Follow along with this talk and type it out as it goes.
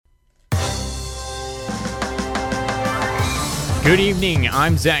Good evening,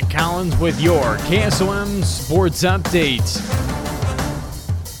 I'm Zach Collins with your KSOM Sports Update.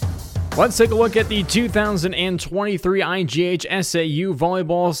 Let's take a look at the 2023 IGH SAU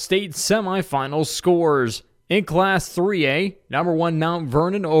Volleyball State Semifinal scores. In Class 3A, number 1 Mount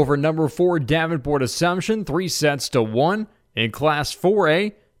Vernon over number 4 Davenport Assumption, 3-1. In Class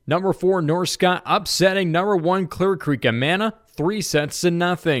 4A, number 4 North Scott upsetting number 1 Clear Creek Amana,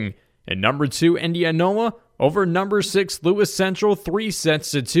 3-0. And number 2 Indianola over number 6 Lewis Central,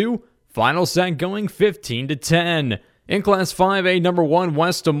 3-2. Final set going 15-10. In Class 5A, number 1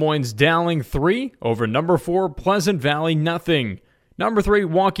 West Des Moines Dowling 3 over number 4 Pleasant Valley nothing. Number 3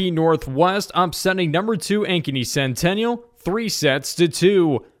 Waukee Northwest upsetting number 2 Ankeny Centennial,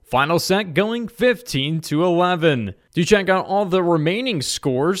 3-2. Final set going 15-11. To check out all the remaining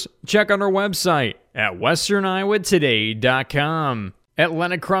scores, check out our website at westerniowatoday.com.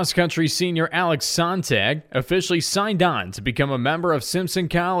 Atlantic cross country senior Alex Sontag officially signed on to become a member of Simpson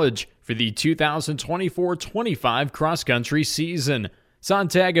College for the 2024-25 cross country season.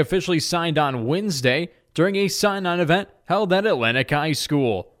 Sontag officially signed on Wednesday during a sign-on event held at Atlantic High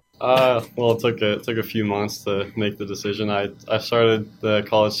School. Well, it took a few months to make the decision. I started the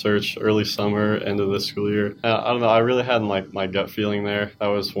college search early summer, end of this school year. I don't know, I really had my gut feeling there. That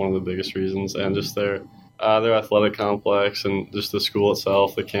was one of the biggest reasons, and just their athletic complex and just the school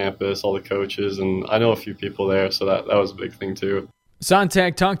itself, the campus, all the coaches, and I know a few people there, so that was a big thing too.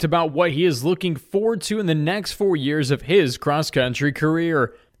 Sontag talked about what he is looking forward to in the next 4 years of his cross-country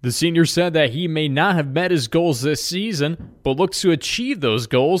career. The senior said that he may not have met his goals this season, but looks to achieve those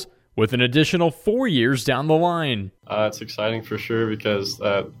goals with an additional 4 years down the line. It's exciting for sure because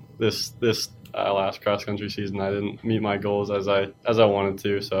this last cross-country season I didn't meet my goals as I wanted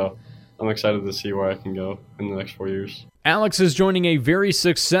to, so I'm excited to see where I can go in the next 4 years. Alex is joining a very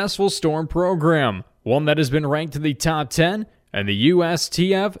successful Storm program, one that has been ranked in the top 10 and the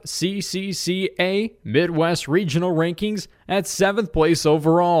USTF CCCA Midwest Regional Rankings at 7th place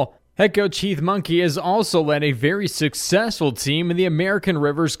overall. Head coach Heath Monkey has also led a very successful team in the American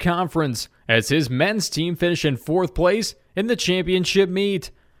Rivers Conference, as his men's team finished in 4th place in the championship meet.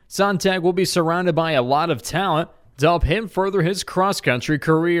 Sontag will be surrounded by a lot of talent to help him further his cross-country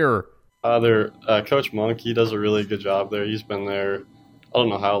career. Coach Monkey does a really good job there. He's been there, I don't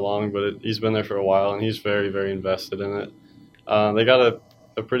know how long, but he's been there for a while, and he's very, very invested in it. They got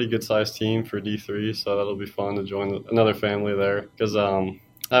a pretty good-sized team for D3, so that'll be fun to join another family there. Because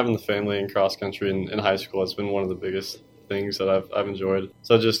having the family in cross-country in high school has been one of the biggest things that I've enjoyed.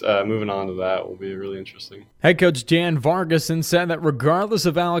 So just moving on to that will be really interesting. Head coach Dan Vargason said that regardless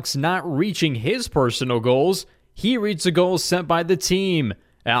of Alex not reaching his personal goals, he reached the goals set by the team.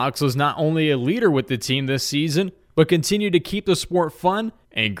 Alex was not only a leader with the team this season, but continued to keep the sport fun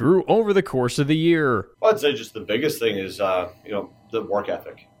and grew over the course of the year. Well, I'd say just the biggest thing is, the work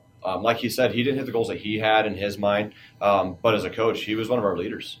ethic. Like he said, he didn't hit the goals that he had in his mind, but as a coach, he was one of our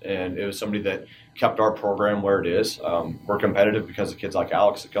leaders, and it was somebody that kept our program where it is. We're competitive because of kids like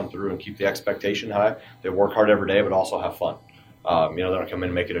Alex that come through and keep the expectation high. They work hard every day, but also have fun. They don't come in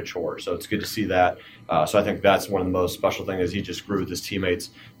and make it a chore. So it's good to see that. So I think that's one of the most special things is he just grew with his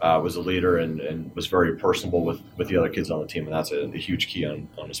teammates, was a leader, and was very personable with the other kids on the team. And that's a huge key on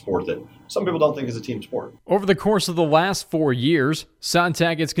a sport that some people don't think is a team sport. Over the course of the last 4 years,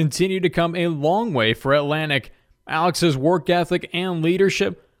 Sontag has continued to come a long way for Atlantic. Alex's work ethic and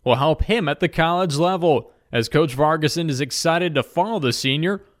leadership will help him at the college level, as Coach Vargason is excited to follow the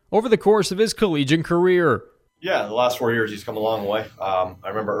senior over the course of his collegiate career. Yeah, the last 4 years he's come a long way. I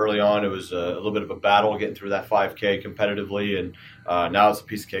remember early on it was a little bit of a battle getting through that 5K competitively, and now it's a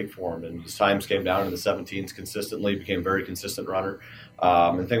piece of cake for him. And his times came down in the 17s consistently, became a very consistent runner.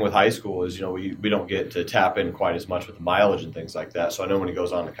 And the thing with high school is, we don't get to tap in quite as much with the mileage and things like that. So I know when he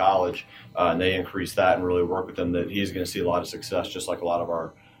goes on to college and they increase that and really work with him, that he's going to see a lot of success, just like a lot of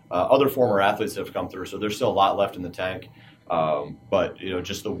our other former athletes that have come through. So there's still a lot left in the tank. But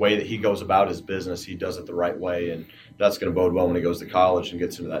just the way that he goes about his business, he does it the right way, and that's going to bode well when he goes to college and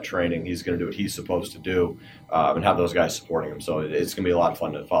gets into that training. He's going to do what he's supposed to do and have those guys supporting him. So it's going to be a lot of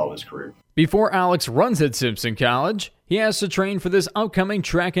fun to follow his career. Before Alex runs at Simpson College, he has to train for this upcoming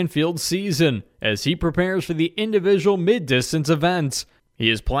track and field season as he prepares for the individual mid-distance events. He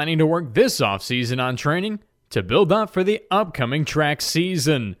is planning to work this offseason on training to build up for the upcoming track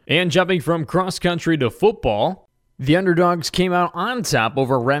season. And jumping from cross-country to football, the Underdogs came out on top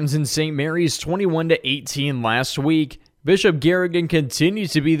over Remsen St. Mary's 21-18 last week. Bishop Garrigan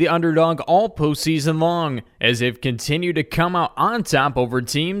continues to be the underdog all postseason long, as they've continued to come out on top over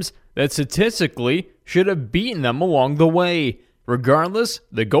teams that statistically should have beaten them along the way. Regardless,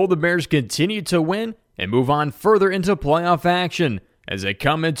 the Golden Bears continue to win and move on further into playoff action as they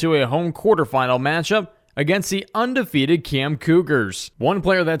come into a home quarterfinal matchup against the undefeated KSOM Cougars. One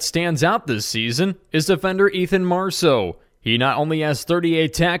player that stands out this season is defender Ethan Marceau. He not only has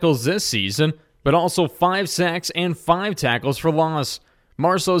 38 tackles this season, but also 5 sacks and 5 tackles for loss.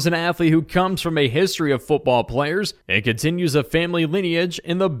 Marceau is an athlete who comes from a history of football players and continues a family lineage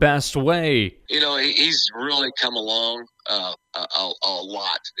in the best way. He's really come along a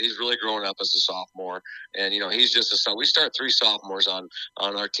lot. He's really grown up as a sophomore, and he's just we start 3 sophomores on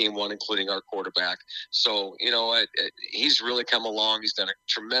our team, one including our quarterback. So he's really come along. He's done a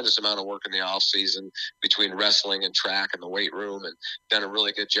tremendous amount of work in the off season between wrestling and track and the weight room, and done a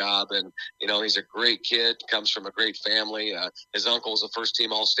really good job. And he's a great kid, comes from a great family. His uncle was a first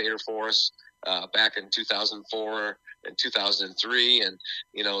team All-Stater for us back in 2004 and 2003, and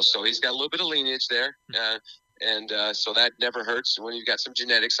so he's got a little bit of lineage there. So that never hurts when you've got some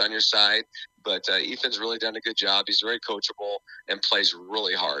genetics on your side. But Ethan's really done a good job. He's very coachable and plays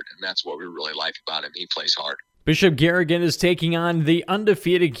really hard, and that's what we really like about him. He plays hard. Bishop Garrigan is taking on the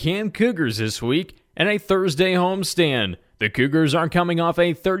undefeated KSOM Cougars this week in a Thursday homestand. The Cougars are coming off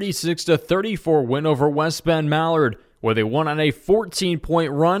a 36-34 win over West Bend Mallard, where they won on a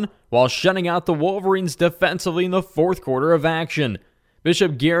 14-point run while shutting out the Wolverines defensively in the fourth quarter of action.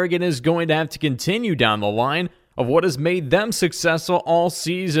 Bishop Garrigan is going to have to continue down the line of what has made them successful all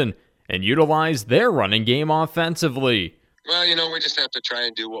season and utilize their running game offensively. Well, we just have to try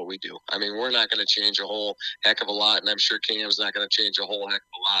and do what we do. I mean, we're not going to change a whole heck of a lot, and I'm sure Cam's not going to change a whole heck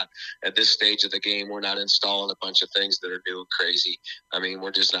of a lot. At this stage of the game, we're not installing a bunch of things that are new and crazy. I mean,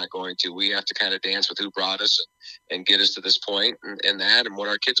 we're just not going to. We have to kind of dance with who brought us and get us to this point and what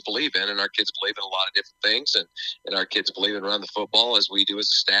our kids believe in. And our kids believe in a lot of different things, and our kids believe in running the football as we do as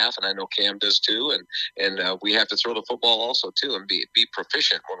a staff, and I know Cam does too. And we have to throw the football also too and be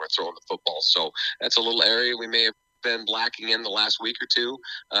proficient when we're throwing the football. So that's a little area we may have been lacking in the last week or two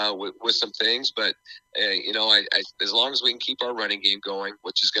with some things, but as long as we can keep our running game going,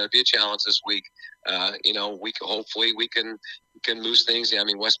 which is going to be a challenge this week, hopefully we can move things. I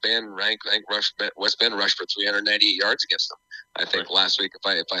mean, West Bend rushed for 398 yards against them. I think last week, if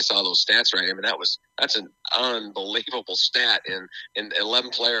I saw those stats right, I mean that's an unbelievable stat in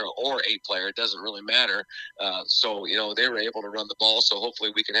 11 player or 8 player. It doesn't really matter. So they were able to run the ball. So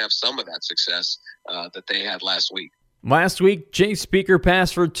hopefully we can have some of that success that they had last week. Last week, Jay Speaker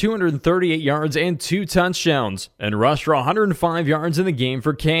passed for 238 yards and 2 touchdowns and rushed for 105 yards in the game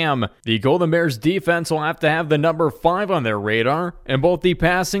for Cam. The Golden Bears defense will have to have the number 5 on their radar in both the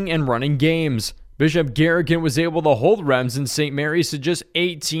passing and running games. Bishop Garrigan was able to hold Remsen St. Mary's to just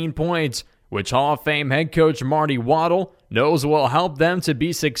 18 points, which Hall of Fame head coach Marty Waddle knows will help them to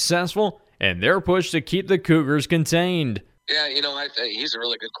be successful in their push to keep the Cougars contained. Yeah, he's a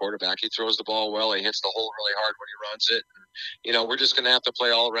really good quarterback. He throws the ball well. He hits the hole really hard when he runs it. And, we're just going to have to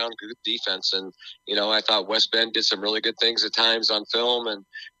play all-around good defense. And, I thought West Bend did some really good things at times on film.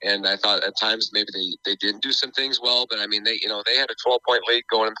 And I thought at times maybe they didn't do some things well. But, I mean, they had a 12-point lead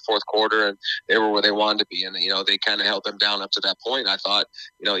going in the fourth quarter, and they were where they wanted to be. And, they kind of held them down up to that point. I thought,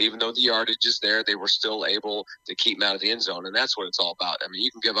 even though the yardage is there, they were still able to keep them out of the end zone. And that's what it's all about. I mean,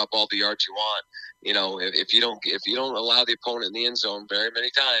 you can give up all the yards you want. If you don't allow the opponent in the end zone very many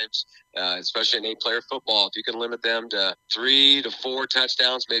times, especially in 8-player football, if you can limit them to 3 to 4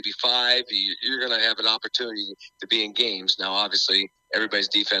 touchdowns, maybe 5, you're going to have an opportunity to be in games. Now, obviously, everybody's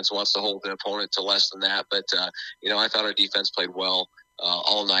defense wants to hold an opponent to less than that, but I thought our defense played well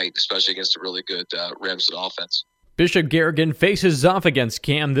all night, especially against a really good Remsen offense. Bishop Garrigan faces off against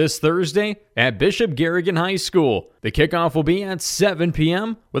Cam this Thursday at Bishop Garrigan High School. The kickoff will be at 7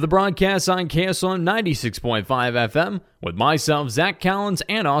 p.m. with a broadcast on KSOM 96.5 FM with myself, Zach Collins,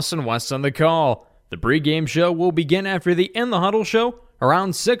 and Austin West on the call. The pregame show will begin after the In the Huddle show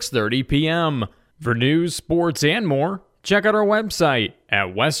around 6:30 p.m. For news, sports, and more, check out our website at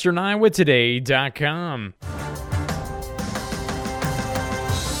westerniowatoday.com.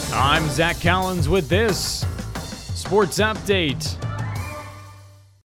 I'm Zach Collins with this Sports Update.